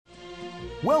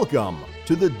Welcome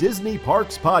to the Disney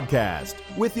Parks Podcast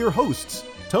with your hosts,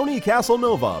 Tony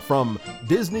Casanova from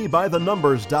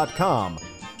DisneyByTheNumbers.com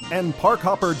and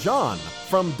Parkhopper John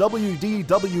from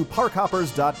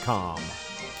WDWParkhoppers.com.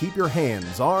 Keep your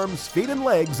hands, arms, feet, and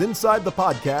legs inside the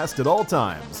podcast at all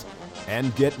times.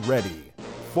 And get ready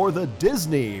for the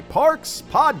Disney Parks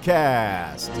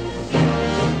Podcast.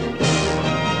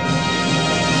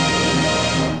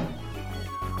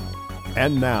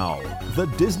 And now, the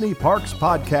Disney Parks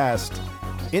Podcast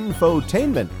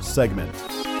Infotainment segment.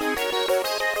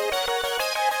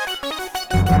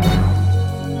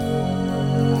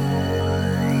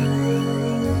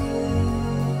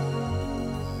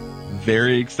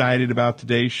 Very excited about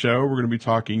today's show. We're going to be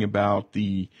talking about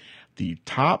the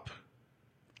top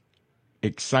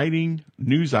exciting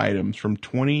news items from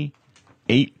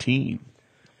 2018.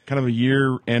 Kind of a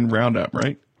year-end roundup,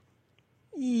 right?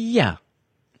 Yeah.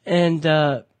 And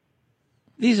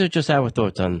these are just our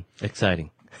thoughts on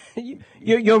exciting.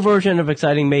 Your version of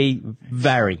exciting may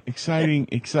vary. Exciting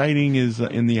is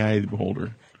in the eye of the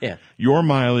beholder. Yeah. Your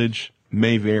mileage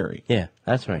may vary. Yeah,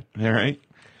 that's right. All right.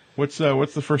 What's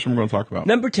the first one we're going to talk about?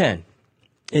 Number 10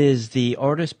 is the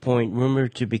Artist Point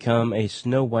rumored to become a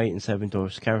Snow White and Seven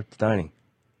Dwarfs character dining.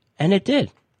 And it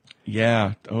did.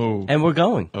 Yeah. Oh. And we're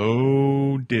going.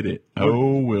 Oh, did it?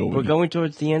 Will we? We're going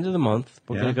towards the end of the month.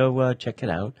 We're Yeah. going to go check it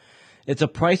out. It's a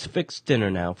price-fixed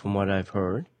dinner now, from what I've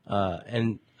heard.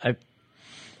 And I've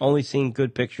only seen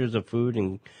good pictures of food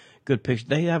and good pictures.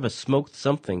 They have a smoked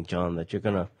something, John, that you're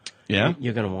gonna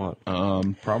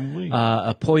want. Probably.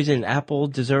 A poison apple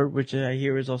dessert, which I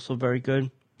hear is also very good.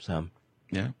 So,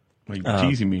 Yeah. Like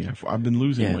teasing me. I've been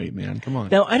losing yeah. weight, man. Come on.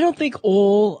 now I don't think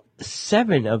all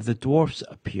 7 of the dwarfs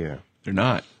appear. They're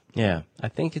not. Yeah, I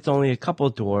think it's only a couple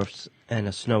of dwarfs and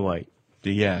a Snow White.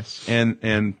 Yes.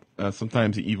 And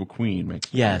sometimes the evil queen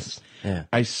makes an Yes. appearance. Yeah.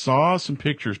 I saw some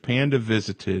pictures. Panda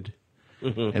visited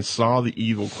and saw the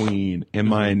evil queen, and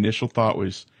my initial thought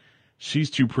was,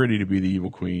 she's too pretty to be the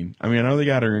evil queen. I mean, I know they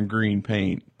got her in green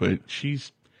paint, but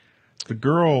she's the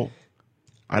girl.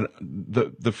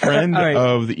 The friend All right.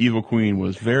 of the evil queen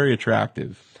was very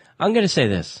attractive. I'm going to say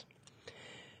this.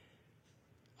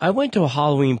 I went to a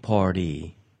Halloween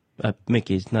party,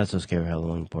 Mickey's Not So Scary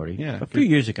Halloween party, Yeah, a few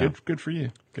years ago. Good for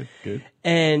you. Good.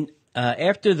 And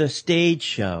after the stage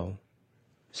show,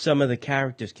 some of the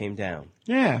characters came down.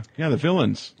 Yeah, the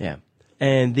villains. Yeah.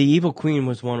 And the Evil Queen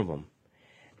was one of them.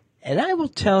 And I will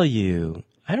tell you,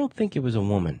 I don't think it was a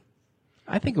woman.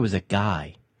 I think it was a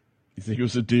guy. You think it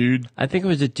was a dude? I think it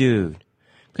was a dude.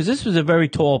 Because this was a very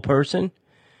tall person.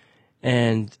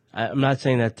 And I'm not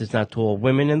saying that there's not tall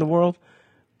women in the world.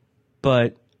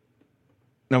 But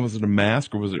Now, was it a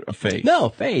mask or was it a face? no,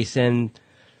 face. And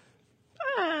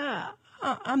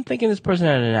I'm thinking this person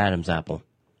had an Adam's apple.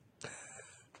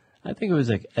 I think it was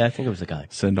a guy.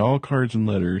 Send all cards and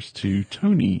letters to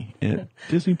Tony at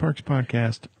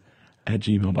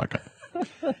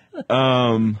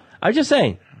DisneyParksPodcast@gmail.com. I'm just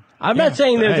saying. I'm not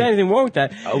saying there's hey. anything wrong with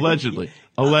that. Allegedly.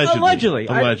 Allegedly.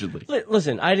 Allegedly.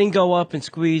 Listen, I didn't go up and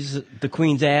squeeze the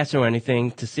queen's ass or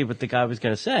anything to see what the guy was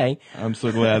going to say. I'm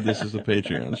so glad this is a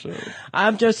Patreon show.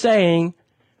 I'm just saying,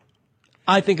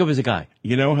 I think it was a guy.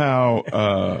 You know how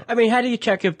I mean, how do you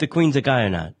check if the queen's a guy or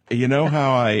not?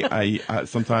 I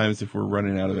sometimes if we're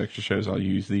running out of extra shows, I'll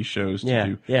use these shows to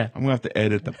do. Yeah. I'm gonna have to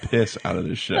edit the piss out of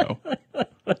this show.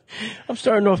 I'm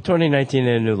starting off 2019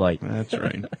 in a new light. That's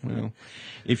right. Well,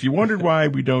 if you wondered why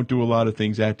we don't do a lot of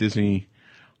things at Disney,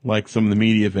 like some of the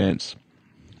media events,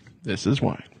 this is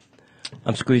why.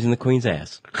 I'm squeezing the queen's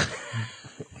ass.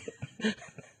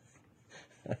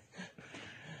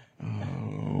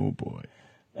 Oh boy.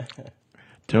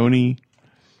 Tony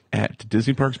at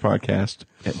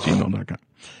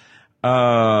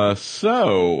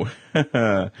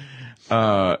DisneyParksPodcast@gmail.com.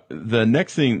 The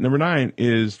next thing, number 9,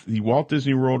 is the Walt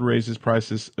Disney World raises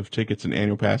prices of tickets and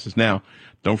annual passes. Now,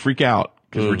 don't freak out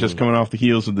because we're just coming off the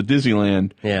heels of the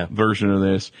Disneyland version of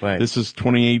this. Right. This is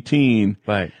 2018.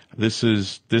 Right. This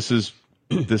is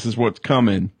what's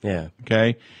coming. Yeah.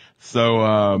 Okay.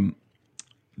 So,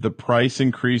 the price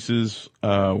increases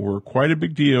were quite a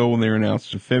big deal when they were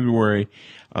announced in February.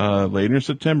 Later in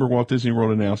September, Walt Disney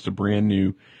World announced a brand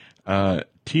new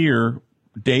tier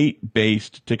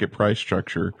date-based ticket price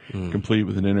structure, complete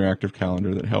with an interactive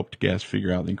calendar that helped guests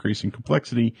figure out the increasing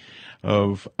complexity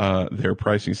of their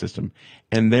pricing system.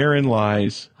 And therein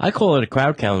lies I call it a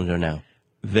crowd calendar now.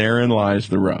 Therein lies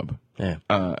the rub. Yeah.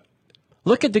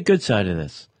 Look at the good side of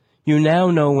this. You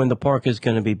now know when the park is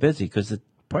going to be busy because the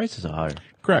prices are higher.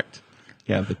 Correct.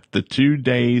 Yeah, the 2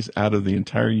 days out of the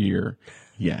entire year.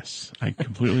 Yes, I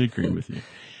completely agree with you.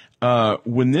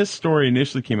 when this story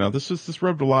initially came out, this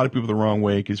rubbed a lot of people the wrong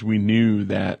way because we knew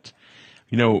that,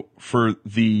 for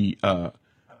the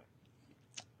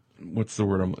what's the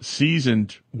word? I'm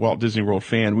seasoned Walt Disney World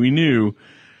fan. We knew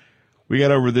we got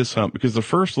over this hump because the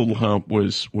first little hump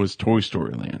was Toy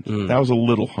Story Land. That was a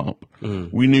little hump.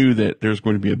 We knew that there's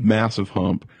going to be a massive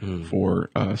hump for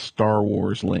Star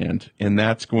Wars Land, and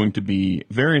that's going to be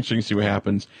very interesting to see what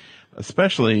happens,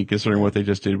 especially considering what they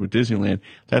just did with Disneyland.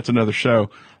 That's another show.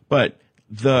 But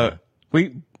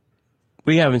we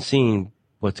haven't seen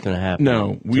what's going to happen.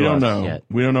 No, we don't know. Yet.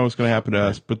 We don't know what's going to happen to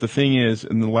us. But the thing is,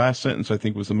 in the last sentence, I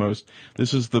think was the most,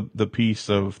 this is the piece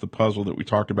of the puzzle that we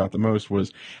talked about the most,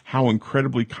 was how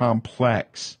incredibly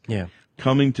complex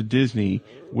coming to Disney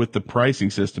with the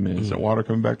pricing system is. Is that water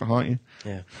coming back to haunt you?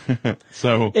 Yeah.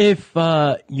 So if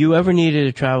you ever needed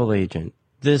a travel agent,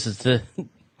 this is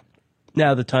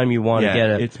now the time you want to get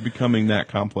it's becoming that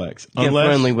complex. Get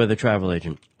friendly with a travel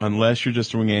agent. Unless you're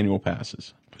just doing annual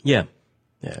passes. Yeah.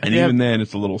 Yeah. And even then,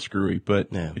 it's a little screwy, but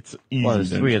it's easy. Well, there's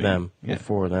to 3 of understand. them, or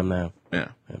 4 of them now.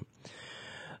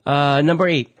 Yeah. Number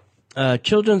 8,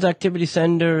 children's activity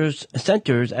centers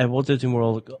at Walt Disney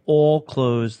World all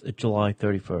closed July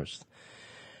 31st.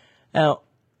 Now,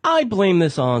 I blame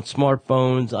this on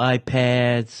smartphones,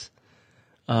 iPads,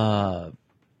 and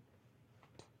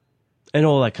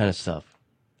all that kind of stuff.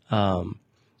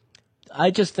 I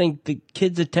just think the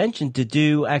kids' attention to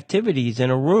do activities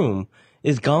in a room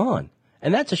is gone.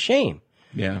 And that's a shame.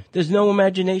 Yeah. There's no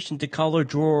imagination to color,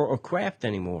 draw, or craft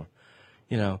anymore.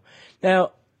 Now,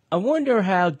 I wonder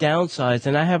how downsized,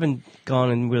 and I haven't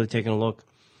gone and really taken a look,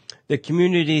 the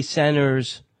community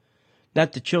centers,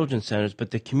 not the children's centers, but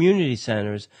the community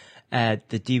centers at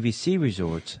the DVC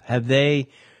resorts, have they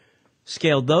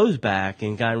scaled those back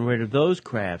and gotten rid of those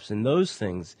crafts and those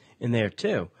things in there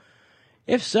too?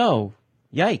 If so,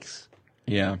 yikes.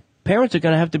 Yeah. Parents are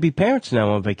going to have to be parents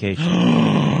now on vacation.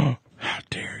 How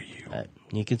dare you?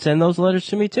 You can send those letters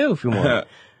to me too if you want.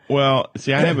 Well,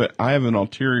 see, I have an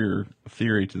ulterior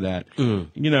theory to that.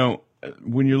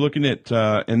 When you're looking at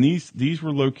and these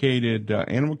were located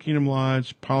Animal Kingdom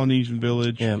Lodge, Polynesian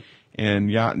Village,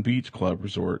 and Yacht and Beach Club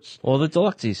resorts. All the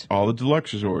deluxes. All the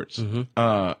deluxe resorts.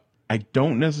 I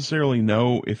don't necessarily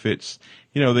know if it's,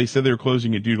 they said they were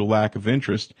closing it due to lack of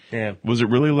interest. Yeah. Was it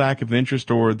really lack of interest,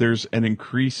 or there's an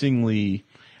increasingly,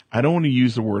 I don't want to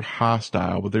use the word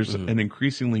hostile, but there's an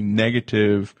increasingly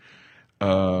negative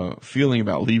feeling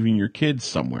about leaving your kids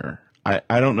somewhere.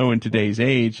 I don't know in today's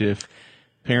age if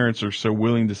parents are so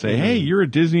willing to say, hey, you're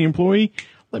a Disney employee,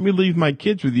 let me leave my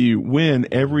kids with you, when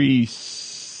every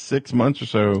 6 months or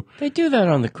so. They do that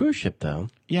on the cruise ship, though.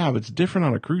 Yeah, but it's different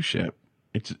on a cruise ship.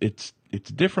 It's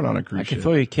different on a cruise ship. I could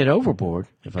throw your kid overboard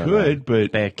if I could,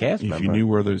 but bad cast if member. you knew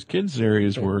where those kids'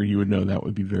 areas were, you would know that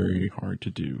would be very hard to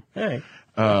do. All right.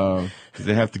 Because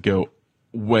they have to go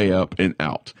way up and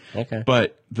out. Okay.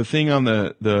 But the thing on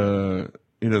the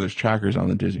there's trackers on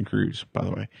the Disney cruise, by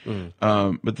the way.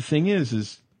 But the thing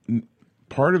is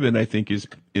part of it, I think, is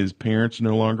parents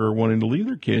no longer wanting to leave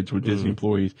their kids with Disney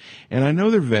employees. And I know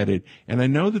they're vetted, and I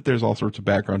know that there's all sorts of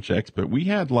background checks, but we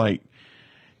had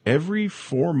every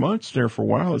 4 months there for a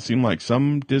while, it seemed like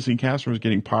some Disney cast member was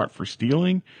getting popped for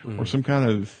stealing or some kind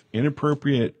of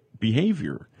inappropriate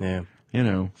behavior. Yeah.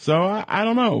 So I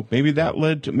don't know. Maybe that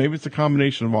led to, maybe it's a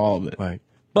combination of all of it. Right.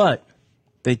 But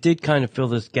they did kind of fill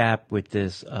this gap with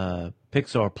this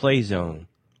Pixar Play Zone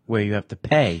where you have to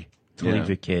pay to leave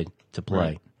your kid to play.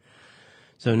 Right.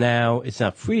 So now it's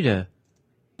not free to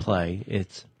play,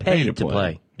 it's pay to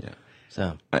play. Yeah.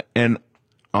 So, and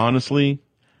honestly,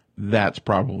 that's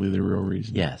probably the real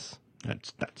reason. yes,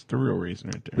 That's the real reason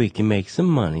right there. we can make some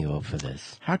money off of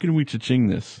this. How can we cha-ching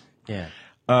this? Yeah.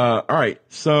 All right.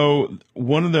 So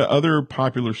one of the other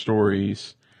popular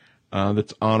stories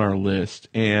that's on our list,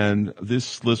 and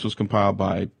this list was compiled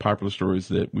by popular stories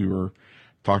that we were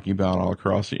talking about all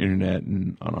across the internet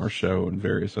and on our show and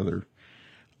various other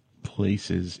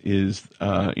places, is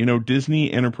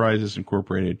Disney Enterprises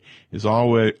Incorporated is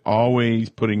always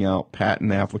putting out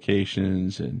patent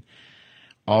applications and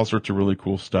all sorts of really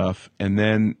cool stuff. And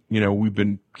then we've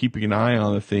been keeping an eye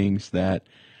on the things that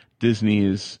Disney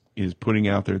is putting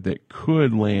out there that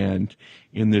could land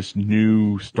in this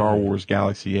new Star Wars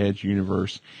Galaxy Edge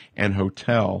universe and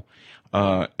hotel.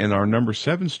 And our number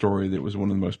 7 story that was one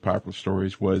of the most popular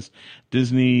stories was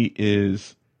Disney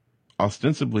is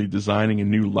ostensibly designing a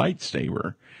new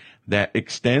lightsaber that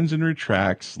extends and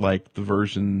retracts like the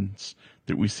versions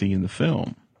that we see in the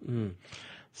film.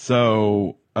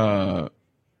 So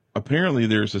apparently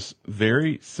there's this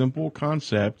very simple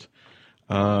concept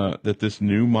that this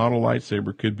new model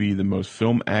lightsaber could be the most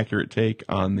film accurate take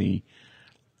on the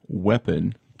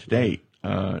weapon to date.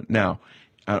 Now,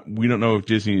 we don't know if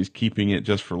Disney is keeping it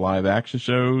just for live action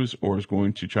shows or is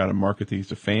going to try to market these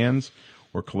to fans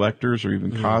or collectors or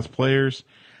even cosplayers.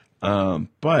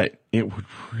 But it would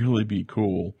really be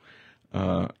cool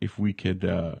if we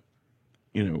could,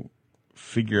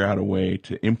 figure out a way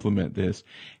to implement this.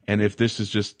 And if this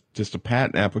is just a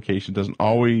patent application, doesn't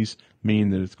always mean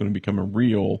that it's going to become a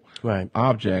real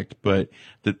object. But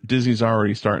that Disney's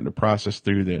already starting to process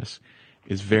through this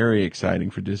is very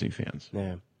exciting for Disney fans.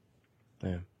 Yeah.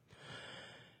 Yeah.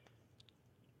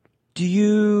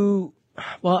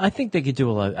 Well, I think they could do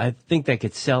a lot. I think they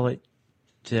could sell it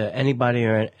to anybody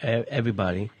or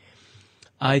everybody.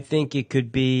 I think it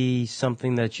could be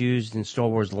something that's used in Star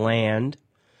Wars Land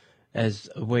as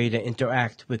a way to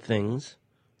interact with things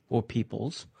or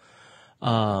peoples.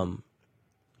 I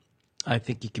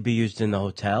think it could be used in the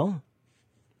hotel,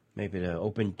 maybe to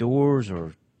open doors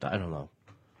or, I don't know,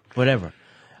 whatever.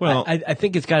 Well, I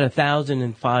think it's got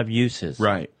 1,005 uses.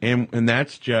 Right. And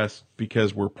that's just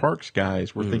because we're parks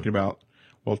guys. We're thinking about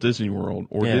Walt Disney World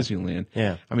or Disneyland.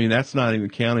 Yeah. I mean, that's not even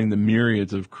counting the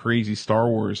myriads of crazy Star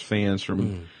Wars fans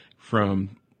from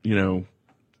the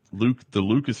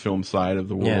Lucasfilm side of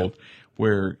the world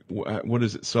where, what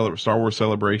is it, Star Wars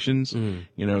Celebrations,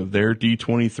 they're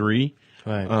D23.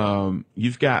 Right.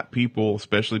 You've got people,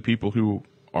 especially people who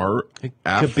are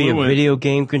affluent. Could be a video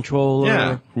game controller.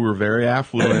 Yeah, who are very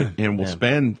affluent and will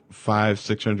spend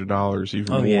 $500-$600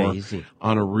 even more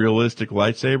on a realistic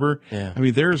lightsaber. Yeah. I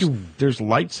mean, there's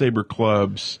lightsaber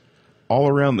clubs all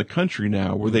around the country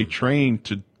now where they train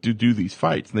to do these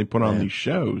fights and they put on these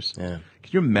shows. Yeah.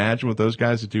 Can you imagine what those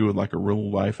guys would do with like a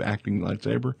real life acting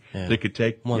lightsaber? Yeah. They could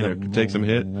take take some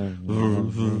hit.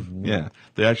 Yeah,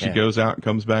 they actually goes out and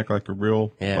comes back like a real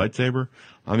lightsaber.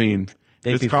 I mean.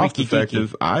 It's cost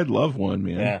effective. I'd love one,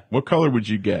 man. Yeah. What color would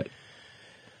you get?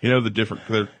 You know the different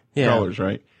colors,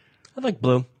 right? I like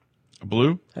blue.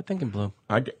 Blue? I think in blue.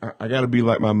 I got to be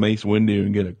like my Mace Windu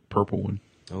and get a purple one.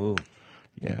 Oh.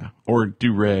 Yeah. Or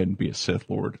do red and be a Sith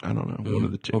Lord. I don't know. One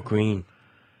of the two. Or green.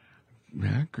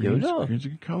 Yeah, green's a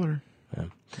good color. Yeah.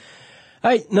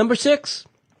 All right, number 6.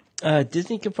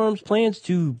 Disney confirms plans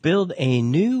to build a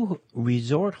new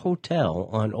resort hotel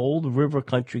on old River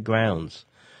Country grounds.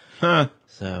 Huh.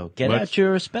 So get out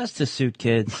your asbestos suit,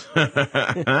 kids.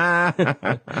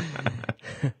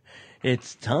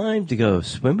 It's time to go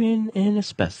swimming in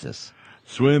asbestos.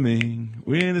 Swimming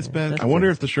in asbestos. I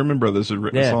wonder if the Sherman Brothers had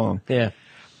written a song. Yeah.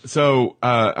 So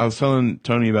I was telling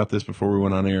Tony about this before we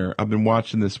went on air. I've been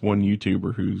watching this one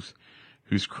YouTuber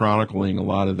who's chronicling a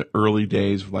lot of the early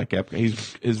days of like Epcot.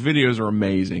 His videos are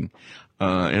amazing,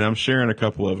 and I'm sharing a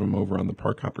couple of them over on the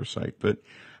Park Hopper site. But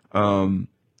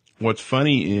what's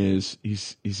funny is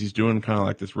he's doing kind of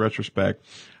like this retrospect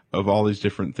of all these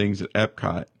different things at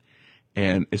Epcot,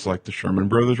 and it's like the Sherman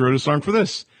Brothers wrote a song for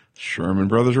this, Sherman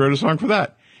Brothers wrote a song for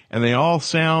that, and they all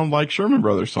sound like Sherman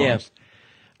Brothers songs.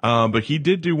 Yeah. But he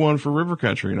did do one for River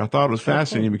Country, and I thought it was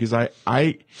fascinating because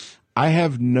I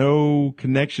have no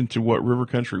connection to what River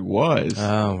Country was.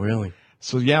 Oh, really?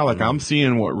 So yeah, like I'm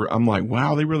seeing I'm like,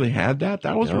 wow, they really had that.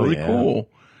 That was really cool.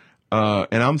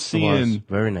 And I'm seeing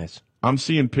very nice. I'm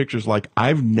seeing pictures like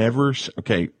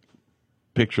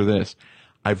picture this.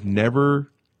 I've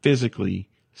never physically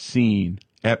seen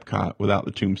Epcot without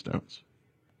the tombstones.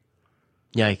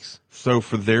 Yikes. So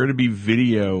for there to be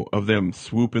video of them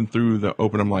swooping through the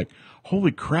open, I'm like,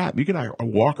 holy crap, you can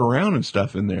walk around and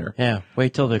stuff in there. Yeah,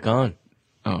 wait till they're gone.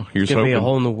 Oh, here's it's going to be a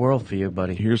whole new world for you,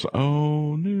 buddy. Here's a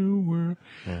whole new world.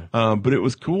 Yeah. But it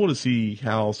was cool to see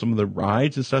how some of the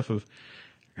rides and stuff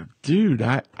dude,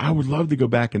 I would love to go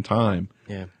back in time.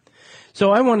 Yeah.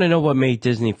 So I want to know what made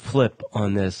Disney flip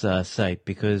on this site,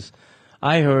 because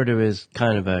I heard it was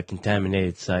kind of a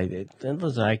contaminated site.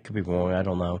 I could be wrong. I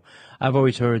don't know. I've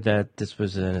always heard that this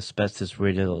was an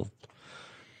asbestos-riddled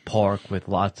park with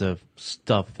lots of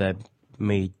stuff that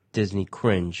made Disney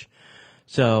cringe.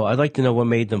 So I'd like to know what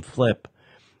made them flip.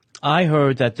 I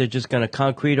heard that they're just going to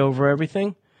concrete over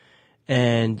everything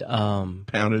and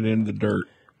pound it into the dirt.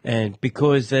 And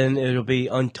because then it'll be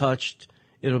untouched,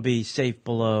 it'll be safe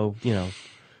below,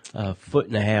 1.5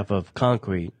 foot of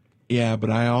concrete. Yeah, but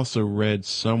I also read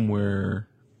somewhere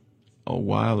a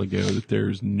while ago that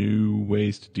there's new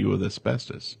ways to deal with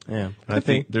asbestos. Yeah. And I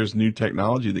think there's new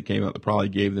technology that came out that probably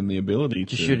gave them the ability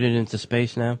to shoot it into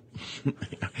space now.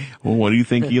 Well, what do you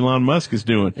think Elon Musk is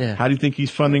doing? Yeah. How do you think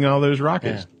he's funding all those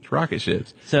rocket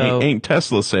ships? So ain't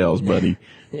Tesla sales, buddy.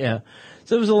 Yeah.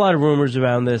 So there was a lot of rumors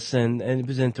around this, and it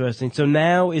was interesting. So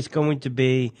now it's going to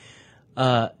be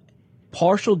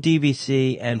partial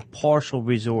DVC and partial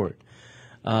resort.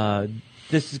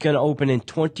 this is going to open in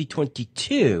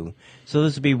 2022. So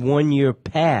this will be 1 year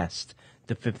past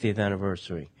the 50th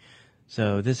anniversary.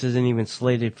 So this isn't even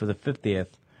slated for the 50th.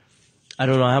 I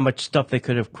don't know how much stuff they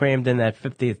could have crammed in that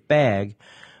 50th bag,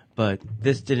 but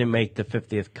this didn't make the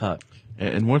 50th cut.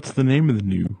 And what's the name of the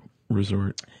new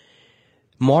resort?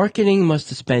 Marketing must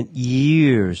have spent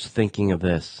years thinking of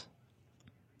this.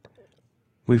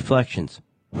 Reflections.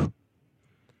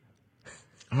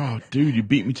 Oh, dude, you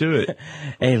beat me to it.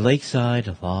 A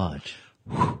Lakeside Lodge.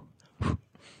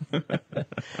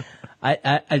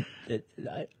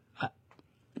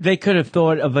 They could have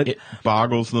thought of it. It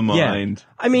boggles the mind.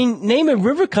 I mean, name a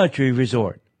river country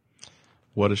resort.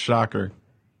 What a shocker.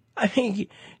 I mean,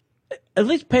 at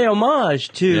least pay homage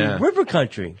to river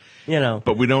country, you know.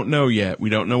 But we don't know yet. We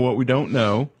don't know what we don't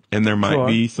know. And there might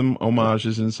be some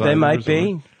homages inside. They might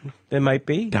be. There might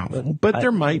be. Doubtful. But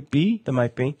there might be. There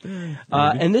might be.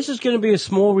 And this is going to be a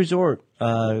small resort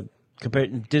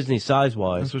compared to Disney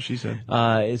size-wise. That's what she said.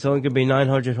 It's only going to be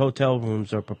 900 hotel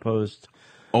rooms are proposed.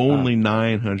 Only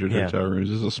 900 hotel rooms.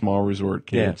 This is a small resort,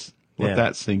 kids. Let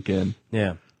that sink in.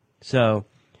 Yeah. So,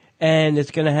 and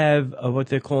it's going to have what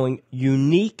they're calling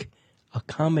unique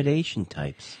accommodation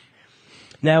types.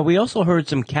 Now, we also heard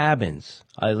some cabins,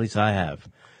 at least I have,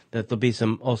 that there'll be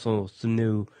some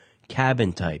new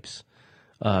cabin types,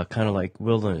 kind of like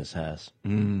Wilderness has,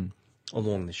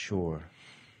 along the shore.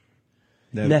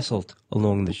 Nestled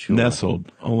along the shore. Nestled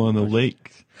along the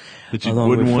lake that you Along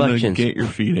wouldn't want to reflections. get your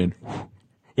feet in.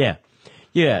 Yeah.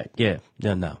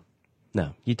 No.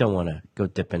 You don't want to go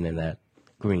dipping in that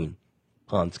green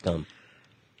pond scum.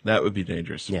 That would be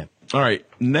dangerous. Yeah. All right.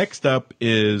 Next up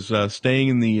is staying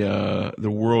in the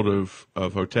world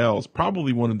of hotels.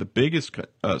 Probably one of the biggest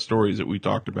stories that we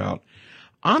talked about.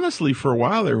 Honestly, for a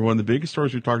while there, one of the biggest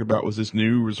stories we talked about was this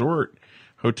new resort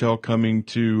hotel coming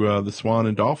to the Swan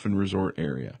and Dolphin Resort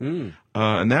area.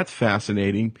 And that's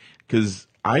fascinating because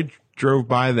I drove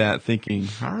by that thinking,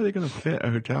 how are they going to fit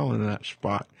a hotel in that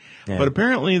spot? Yeah. But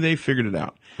apparently they figured it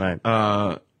out. Right.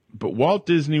 But Walt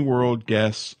Disney World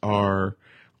guests are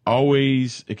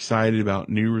always excited about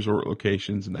new resort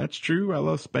locations, and that's true. I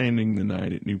love spending the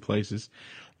night at new places.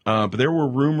 But there were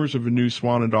rumors of a new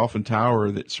Swan and Dolphin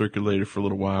Tower that circulated for a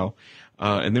little while.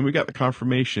 And then we got the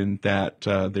confirmation that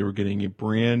they were getting a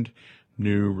brand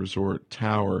new resort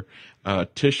tower.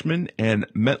 Tishman and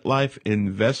MetLife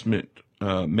Investment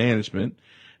Management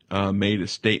made a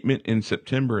statement in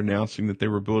September announcing that they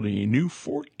were building a new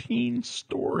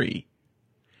 14-story,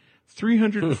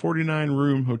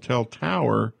 349-room hotel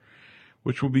tower,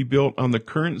 which will be built on the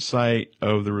current site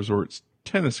of the resort's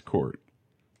tennis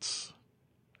courts.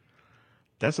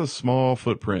 That's a small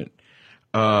footprint.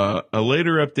 A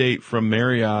later update from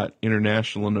Marriott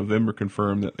International in November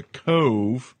confirmed that the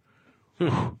Cove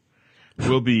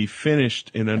will be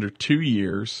finished in under 2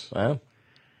 years. Wow.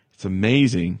 It's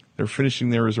amazing. They're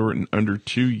finishing their resort in under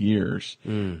 2 years.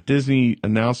 Disney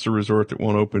announced a resort that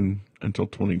won't open until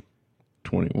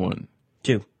 2021.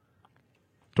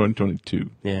 2022.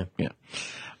 Yeah.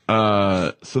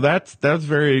 So that's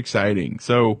very exciting.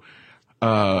 So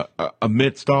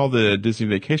amidst all the Disney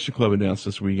Vacation Club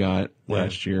announcements we got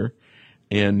last year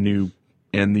and the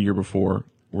year before,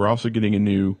 we're also getting a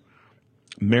new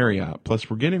Marriott. Plus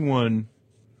we're getting one.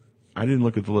 I didn't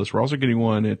look at the list. We're also getting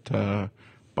one at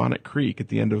Bonnet Creek at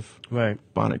the end of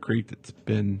Bonnet Creek. That's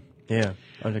been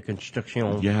under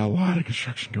construction. Yeah, a lot of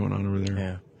construction going on over there.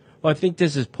 Yeah. Well, I think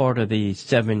this is part of the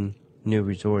 7 new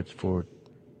resorts for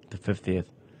the 50th,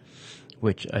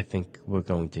 which I think we're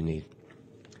going to need.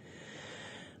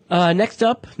 Next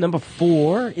up, number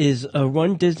 4 is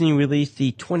Run Disney released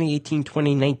the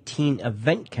 2018-2019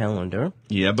 event calendar.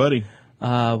 Yeah, buddy.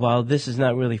 While this is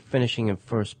not really finishing in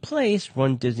first place,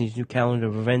 Run Disney's new calendar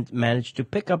of events managed to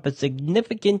pick up a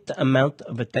significant amount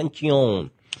of attention.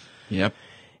 Yep.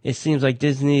 It seems like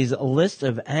Disney's list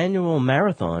of annual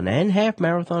marathon and half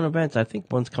marathon events, I think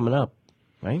one's coming up,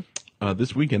 right?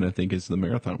 This weekend, I think, is the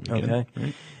marathon weekend. Okay.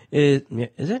 Right?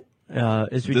 Is it?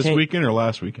 This weekend or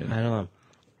last weekend? I don't know.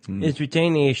 It's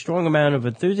retaining a strong amount of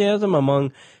enthusiasm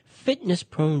among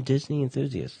fitness-prone Disney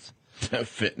enthusiasts.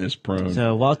 Fitness prone.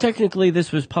 So while technically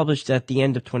this was published at the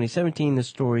end of 2017, the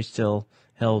story still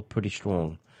held pretty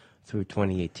strong through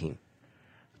 2018.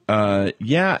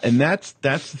 Yeah, and that's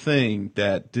the thing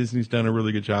that Disney's done a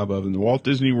really good job of. In the Walt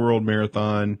Disney World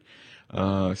Marathon,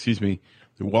 the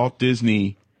Walt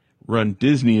Disney Run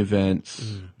Disney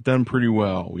events done pretty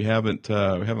well. We haven't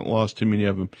lost too many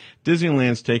of them.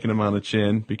 Disneyland's taken them on the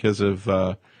chin because of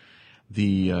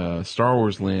the Star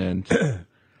Wars land.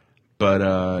 But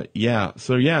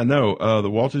the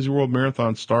Walt Disney World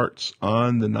Marathon starts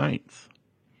on the 9th.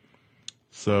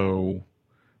 So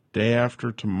day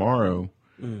after tomorrow.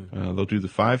 They'll do the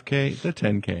 5K, the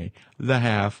 10K, the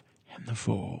half, and the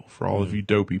full for all of you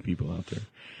dopey people out there.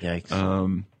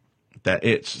 Yikes. That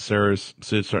itch, Sid's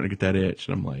starting to get that itch,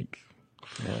 and I'm like,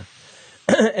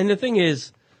 And the thing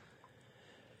is,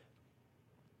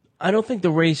 I don't think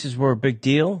the races were a big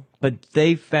deal, but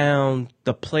they found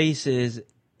the places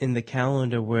in the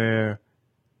calendar where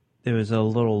there was a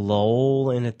little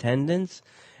lull in attendance,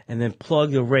 and then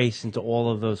plug the race into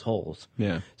all of those holes.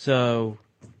 yeah. So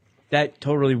that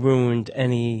totally ruined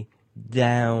any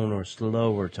down or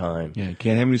slower time. Yeah,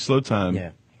 can't have any slow time.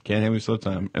 Yeah. Can't have any slow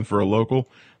time. And for a local,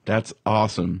 that's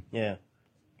awesome. Yeah.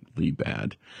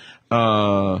 Bad.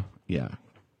 Yeah.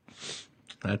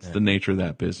 That's the nature of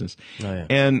that business. Oh, yeah.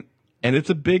 And it's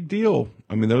a big deal.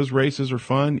 I mean, those races are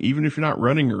fun. Even if you're not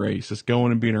running a race, just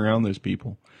going and being around those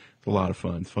people. It's a lot of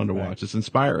fun. It's fun to watch. It's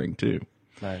inspiring too.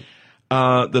 Right.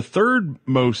 The third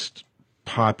most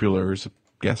popular, is I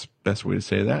guess best way to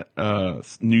say that,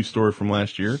 news story from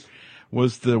last year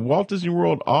was the Walt Disney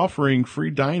World offering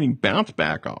free dining bounce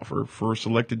back offer for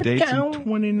selected dates in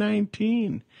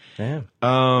 2019. Yeah.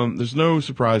 There's no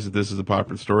surprise that this is a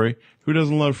popular story. Who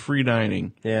doesn't love free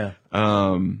dining? Yeah.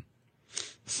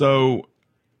 So,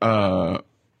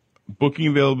 booking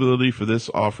availability for this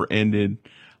offer ended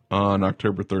on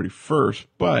October 31st,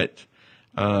 but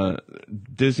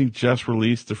Disney just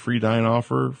released the free dine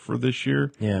offer for this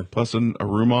year. Yeah. Plus a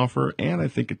room offer and I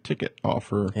think a ticket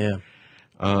offer.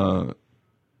 Yeah.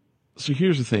 So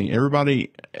here's the thing. Everybody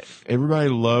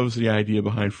loves the idea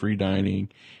behind free dining.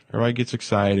 Everybody gets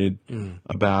excited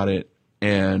about it.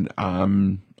 And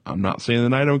I'm not saying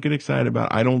that I don't get excited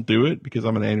about it. I don't do it because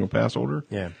I'm an annual pass holder.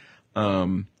 Yeah.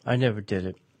 I never did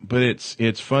it. But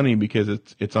it's funny because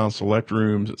it's on select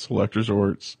rooms at select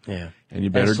resorts. Yeah. And you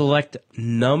better select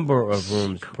number of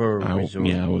rooms per resort.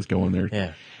 Yeah, I was going there.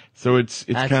 Yeah. So it's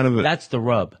kind of that's the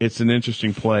rub. It's an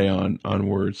interesting play on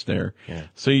words there. Yeah.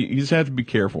 So you just have to be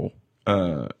careful.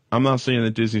 I'm not saying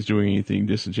that Disney's doing anything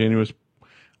disingenuous.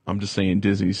 I'm just saying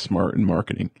Disney's smart in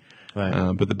marketing.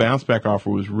 Right. But the bounce back offer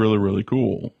was really, really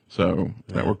cool. So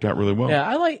that worked out really well.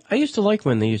 Yeah, I used to like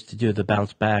when they used to do the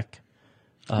bounce back.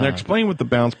 Now explain what the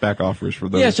bounce back offer is for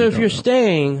those. Yeah, so who if don't you're know.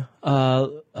 staying,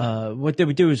 what they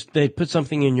would do is they'd put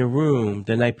something in your room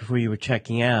the night before you were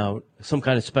checking out, some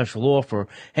kind of special offer.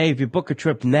 Hey, if you book a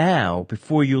trip now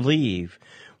before you leave,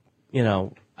 I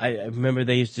remember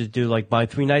they used to do like buy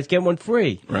 3 nights, get 1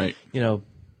 free. Right.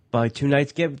 Buy 2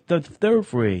 nights, get the third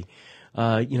free.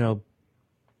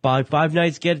 Buy 5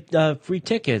 nights, get free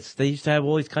tickets. They used to have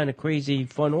all these kind of crazy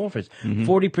fun offers.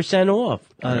 40% off,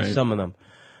 Right. some of them.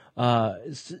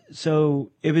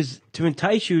 So it was to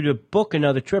entice you to book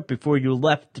another trip before you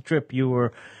left the trip you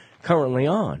were currently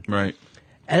on. Right.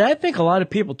 And I think a lot of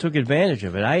people took advantage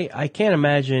of it. I can't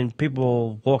imagine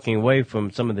people walking away from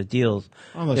some of the deals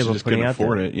Unless they you were just putting couldn't out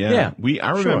afford there. it. Yeah.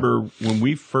 I sure. remember when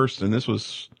we first, and this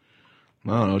was, I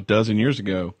don't know, a dozen years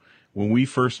ago, when we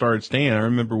first started staying, I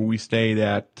remember we stayed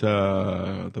at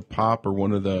the Pop or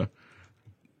one of the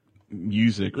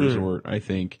music resort, I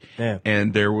think. Yeah.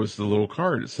 And there was the little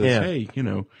card that says, Yeah. hey,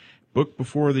 book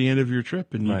before the end of your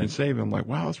trip and you can save. I'm like,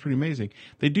 wow, that's pretty amazing.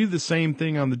 They do the same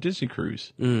thing on the Disney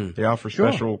cruise. They offer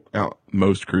special,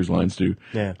 most cruise lines do.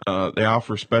 Yeah. They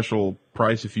offer special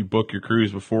price if you book your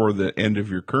cruise before the end of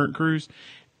your current cruise.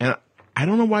 And I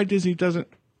don't know why Disney doesn't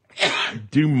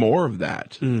do more of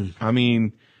that. I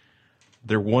mean,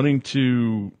 they're wanting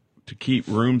to keep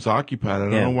rooms occupied. I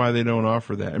don't know why they don't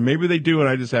offer that. And maybe they do, and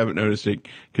I just haven't noticed it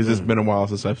because it's been a while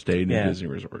since I've stayed in a Disney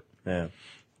resort. Yeah.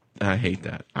 I hate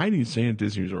that. I need to stay in a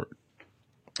Disney resort.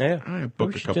 Yeah. I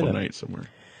booked a couple of nights somewhere.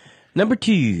 Number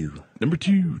 2. Number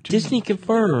 2. Disney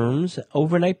confirms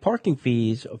overnight parking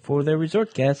fees for their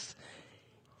resort guests.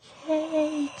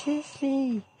 Yay,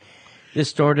 Disney. This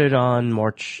started on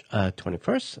March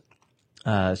 21st.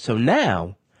 So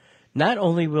now, not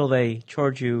only will they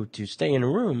charge you to stay in a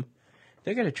room,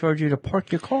 they're going to charge you to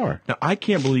park your car. Now, I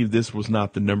can't believe this was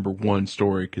not the number one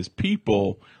story because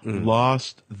people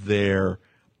lost their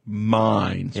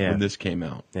minds when this came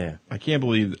out. Yeah. I can't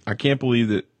believe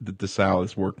that the sale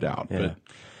has worked out. Yeah. But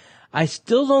I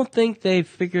still don't think they've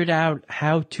figured out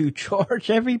how to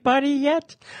charge everybody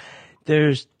yet.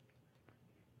 They've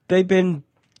been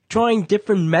trying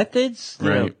different methods. You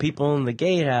know, Right. people in the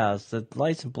gatehouse, the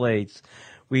license plates.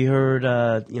 We heard,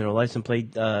 license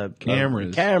plate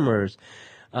Cameras.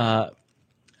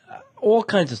 all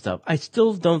kinds of stuff. I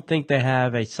still don't think they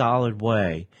have a solid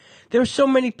way. There are so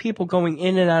many people going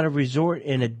in and out of resort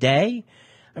in a day.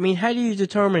 I mean, how do you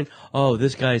determine,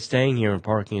 this guy's staying here and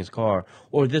parking his car,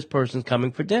 or this person's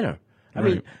coming for dinner? I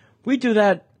mean, we do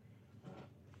that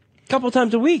a couple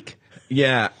times a week.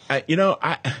 Yeah,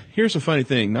 here's a funny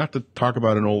thing. Not to talk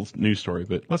about an old news story,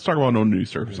 but let's talk about an old news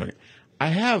story for a second. I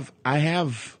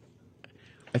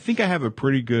think I have a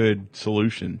pretty good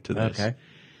solution to this. Okay.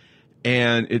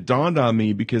 And it dawned on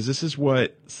me because this is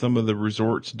what some of the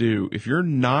resorts do. If you're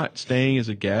not staying as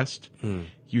a guest,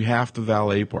 you have to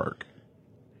valet park.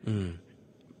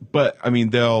 But I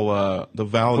mean, they'll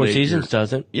validate. Four Seasons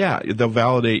doesn't. Yeah, they'll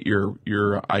validate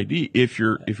your ID if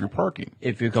you're parking.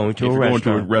 If you're going to If a you're restaurant.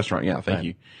 going to a restaurant, yeah, thank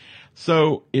you.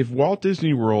 So if Walt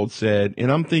Disney World said,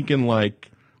 and I'm thinking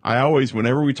like, I always,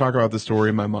 whenever we talk about the story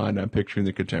in my mind, I'm picturing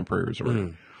the Contemporary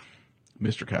Resort,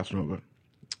 Mr. Casanova.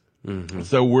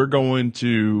 So we're going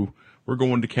to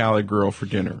Cali Grill for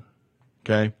dinner.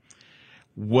 Okay.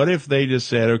 What if they just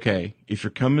said, okay, if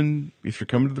you're coming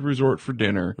to the resort for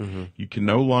dinner, you can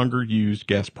no longer use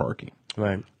guest parking.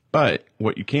 Right. But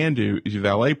what you can do is you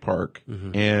valet park,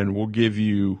 and we'll give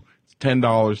you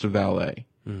 $10 to valet,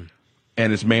 and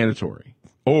it's mandatory.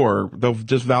 Or they'll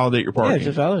just validate your parking. Yeah,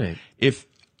 just validate. If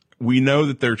we know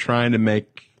that they're trying to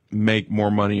make more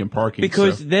money in parking,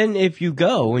 Because so then if you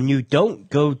go and you don't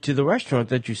go to the restaurant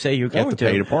that you say you're you have going to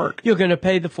pay to park. you're going to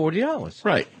pay the $40.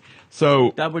 Right.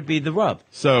 So That would be the rub.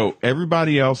 So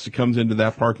everybody else that comes into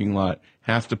that parking lot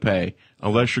has to pay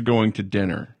unless you're going to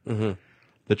dinner.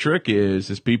 The trick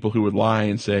is people who would lie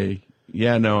and say,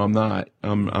 "Yeah, no, I'm not.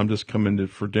 I'm just coming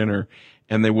for dinner,"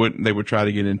 and they would try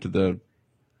to get into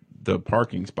the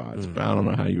parking spots. But I don't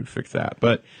know how you would fix that.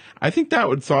 But I think that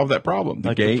would solve that problem. The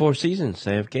Like gate, the Four Seasons,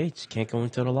 they have gates. Can't go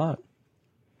into the lot.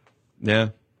 yeah,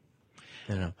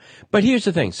 But here's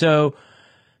the thing. So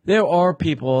there are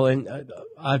people, and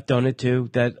I've done it too,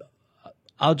 that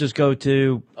I'll just go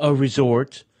to a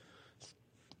resort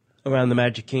around the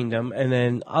Magic Kingdom, and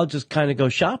then I'll just kind of go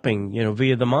shopping,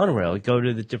 via the monorail. Go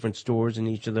to the different stores in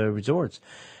each of the resorts.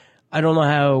 I don't know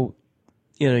how,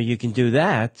 you can do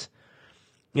that.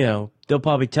 They'll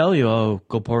probably tell you, oh,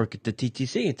 go park at the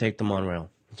TTC and take the monorail.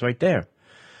 It's right there.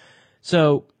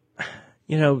 So,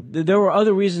 there were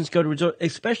other reasons to go to resort,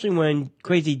 especially when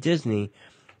Crazy Disney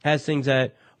has things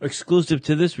that are exclusive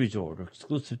to this resort or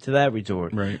exclusive to that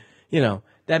resort. right.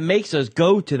 That makes us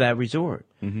go to that resort.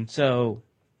 So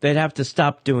they'd have to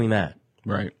stop doing that,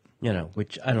 Right.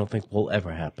 which I don't think will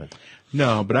ever happen.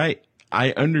 No, but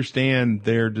I understand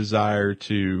their desire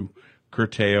to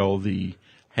curtail the,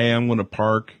 hey, I'm going to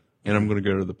park and I'm going to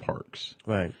go to the parks.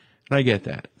 Right. And I get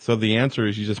that. So the answer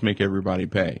is you just make everybody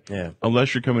pay. Yeah.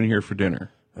 Unless you're coming here for dinner.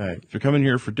 Right. If you're coming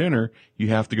here for dinner, you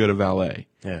have to go to valet.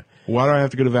 Yeah. Why do I have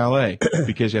to go to valet?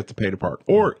 Because you have to pay to park.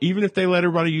 Or even if they let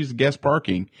everybody use the guest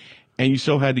parking and you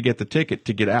still had to get the ticket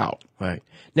to get out. Right.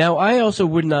 Now, I also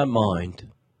would not mind,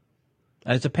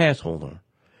 as a pass holder,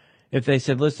 if they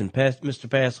said, listen, Mr.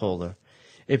 Pass Holder,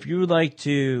 if you would like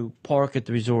to park at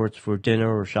the resorts for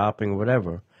dinner or shopping or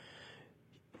whatever,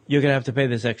 you're going to have to pay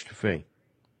this extra fee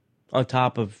on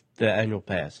top of the annual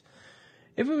pass.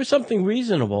 If it was something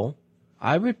reasonable,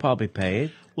 I would probably pay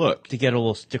it. Look, To get a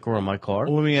little sticker on my car.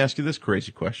 well, let me ask you this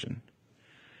crazy question.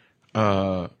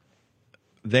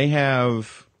 They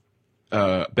have,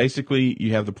 basically,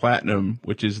 you have the Platinum,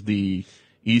 which is the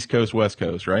East Coast, West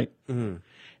Coast, right? Mm-hmm.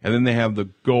 And then they have the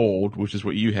Gold, which is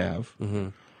what you have. Mm-hmm.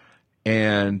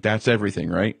 And that's everything,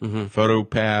 right? Mm-hmm. Photo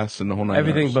Pass and the whole nine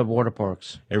Everything yards. but water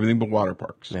parks. Everything but water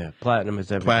parks. Yeah, Platinum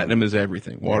is everything. Platinum is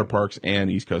everything. Water parks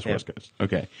and East Coast, West Coast.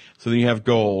 Okay. So then you have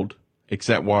Gold,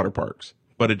 except water parks,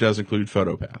 but it does include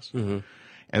Photo Pass. Mm-hmm.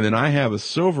 And then I have a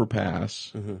Silver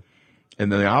Pass, and then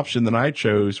the option that I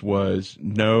chose was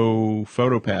no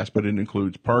Photo Pass, but it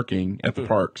includes parking at the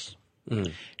parks.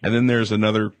 Mm-hmm. And then there's a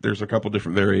couple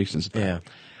different variations. Yeah.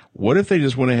 What if they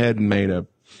just went ahead and made a,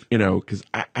 because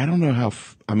I don't know how,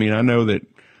 I know that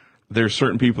there's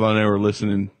certain people I know are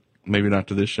listening, maybe not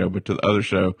to this show, but to the other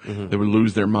show, that would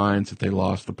lose their minds if they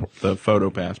lost the Photo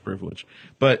Pass privilege.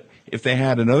 But if they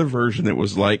had another version that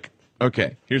was like,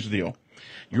 okay, here's the deal.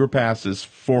 Your pass is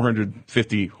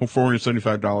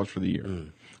 $475 for the year.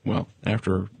 Well,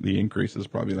 after the increase is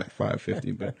probably like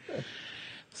 $550, but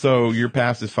so your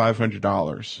pass is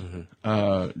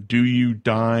 $500. Do you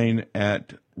dine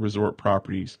at resort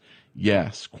properties?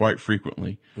 Yes, quite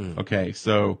frequently. Okay,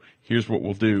 so here's what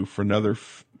we'll do for another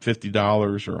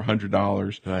 $50 or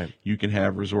 $100. Right. You can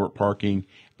have resort parking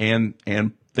and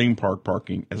theme park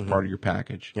parking as part of your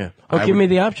package. Yeah. Oh, give me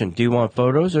the option. Do you want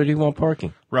photos or do you want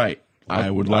parking? Right. I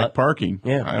would like parking.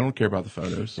 Yeah. I don't care about the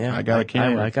photos. Yeah. I got a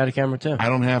camera. I got a camera too. I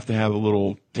don't have to have a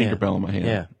little Tinkerbell in my hand.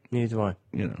 Yeah. Neither do I.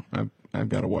 I've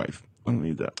got a wife. I don't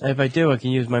need that. If I do, I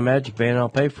can use my Magic Band and I'll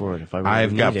pay for it if I really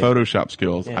I've got need it. Photoshop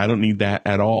skills. Yeah. I don't need that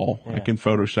at all. Yeah. I can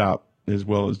Photoshop as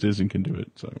well as Disney can do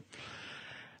it. So,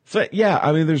 So yeah,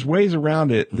 I mean, there's ways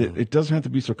around it that it doesn't have to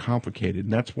be so complicated,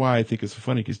 and that's why I think it's so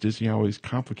funny because Disney always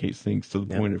complicates things to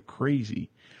the point of crazy.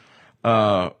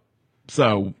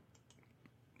 So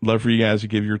love for you guys to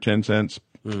give your 10 cents,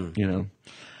 you know.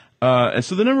 And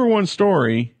so the number one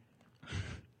story,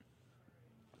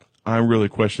 I'm really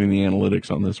questioning the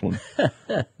analytics on this one.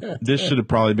 This should have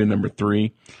probably been number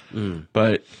 3,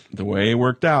 but the way it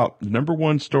worked out, the number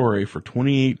one story for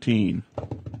 2018.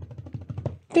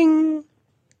 Ding.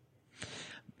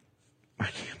 I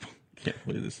can't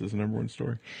believe this is the number one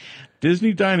story.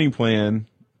 Disney dining plan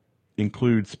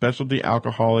includes specialty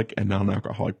alcoholic and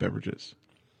non-alcoholic beverages.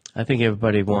 I think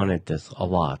everybody wanted this a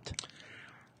lot.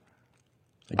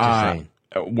 Just saying.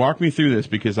 Walk me through this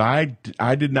because I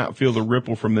did not feel the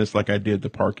ripple from this like I did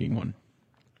the parking one.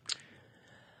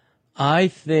 I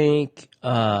think,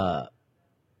 all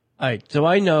right, so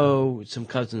I know some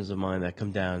cousins of mine that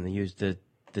come down and they use the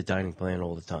dining plan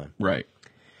all the time. Right.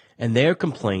 And their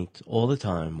complaint all the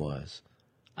time was,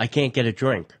 I can't get a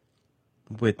drink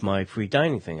with my free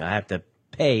dining thing. I have to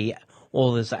pay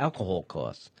all this alcohol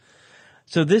costs.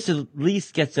 So this at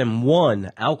least gets them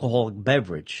one alcoholic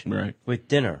beverage with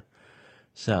dinner.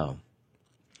 So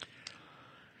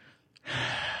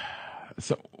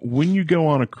when you go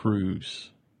on a cruise,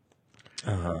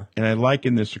 and I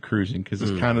liken this to cruising because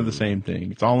it's kind of the same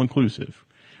thing. It's all inclusive.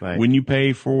 Right. When you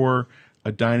pay for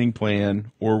a dining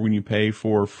plan or when you pay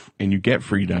for and you get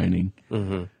free dining,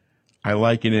 I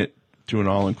liken it to an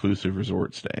all-inclusive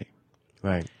resort stay.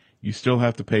 Right. You still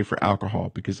have to pay for alcohol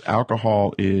because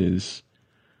alcohol is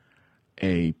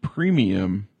a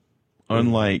premium,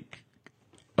 unlike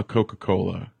a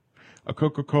Coca-Cola. A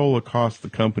Coca-Cola costs the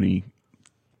company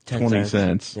 20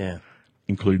 cents, yeah,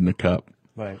 including the cup.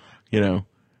 Right.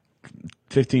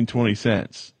 15, 20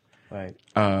 cents. Right.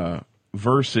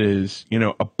 Versus,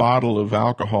 a bottle of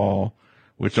alcohol,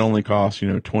 which only costs,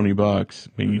 $20.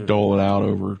 I mean, you dole it out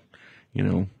over,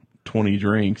 20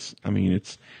 drinks. I mean,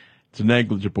 it's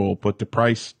negligible, but the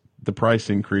price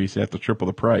increase, you have to triple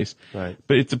the price. Right.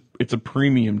 But it's a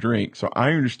premium drink. So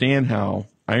I understand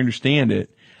it.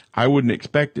 I wouldn't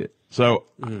expect it. So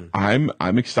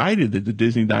I'm excited that the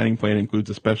Disney dining plan includes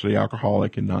a specialty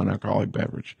alcoholic and non-alcoholic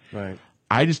beverage. Right.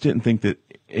 I just didn't think that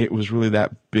it was really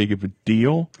that big of a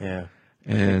deal. Yeah.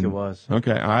 And I think it was.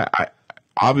 Okay. I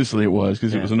obviously it was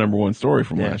because it was the number one story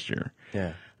from last year.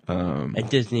 Yeah. And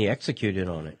Disney executed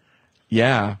on it.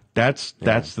 Yeah, that's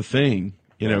the thing,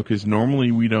 because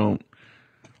normally we don't.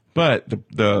 But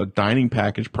the dining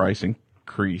package price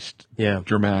increased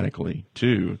dramatically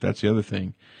too. That's the other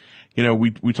thing.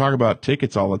 We talk about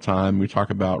tickets all the time. We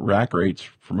talk about rack rates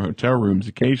from hotel rooms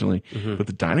occasionally, but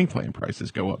the dining plan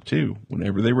prices go up too.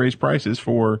 Whenever they raise prices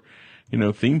for,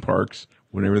 theme parks,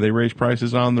 whenever they raise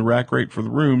prices on the rack rate for the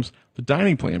rooms, the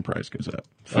dining plan price goes up.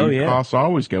 Food costs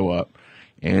always go up,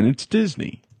 and it's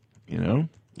Disney,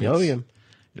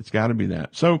 It's got to be that.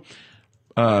 So,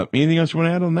 anything else you want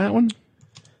to add on that one?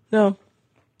 No.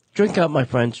 Drink up, my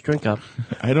friends. Drink up.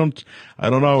 I don't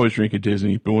always drink at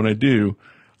Disney, but when I do,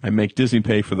 I make Disney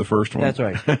pay for the first one. That's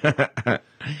right.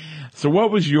 So what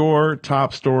was your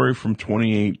top story from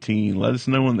 2018? Let us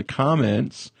know in the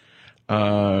comments.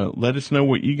 Let us know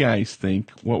what you guys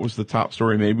think. What was the top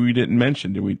story? Maybe we didn't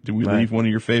mention. Did we leave one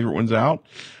of your favorite ones out?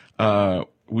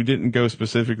 We didn't go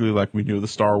specifically like we knew the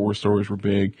Star Wars stories were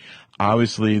big.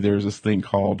 Obviously, there's this thing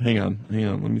called, hang on.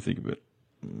 Let me think of it.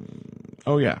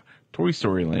 Oh yeah. Toy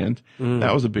Story Land.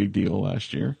 That was a big deal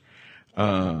last year.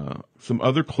 Some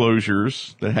other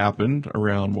closures that happened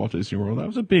around Walt Disney World. That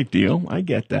was a big deal. I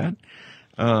get that.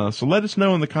 So let us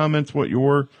know in the comments what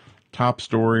your top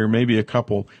story or maybe a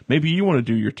couple, maybe you want to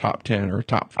do your top 10 or a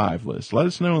top 5 list. Let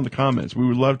us know in the comments. We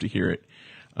would love to hear it.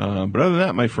 But other than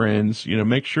that, my friends,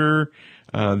 make sure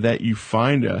that you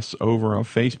find us over on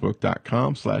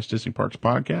Facebook.com/Disney Parks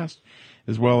Podcast,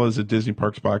 as well as at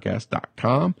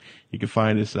DisneyParksPodcast.com. You can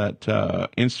find us at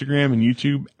Instagram and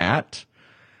YouTube at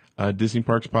Disney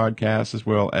Parks Podcast, as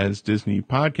well as Disney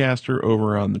Podcaster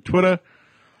over on the Twitter.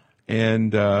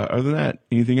 And other than that,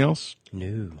 anything else?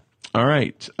 No. All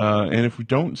right. And if we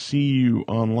don't see you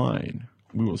online,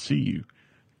 we will see you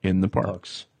in the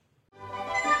parks.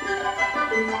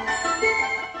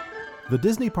 The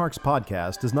Disney Parks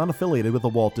Podcast is not affiliated with the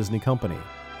Walt Disney Company.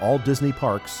 All Disney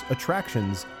parks,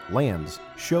 attractions, lands,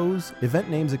 shows, event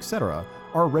names, etc.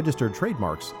 are registered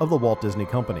trademarks of the Walt Disney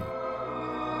Company.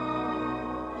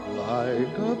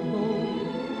 Like a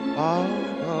bolt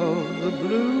out of the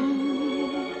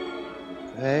blue,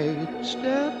 fate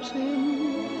steps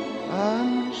in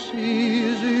and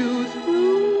sees you through.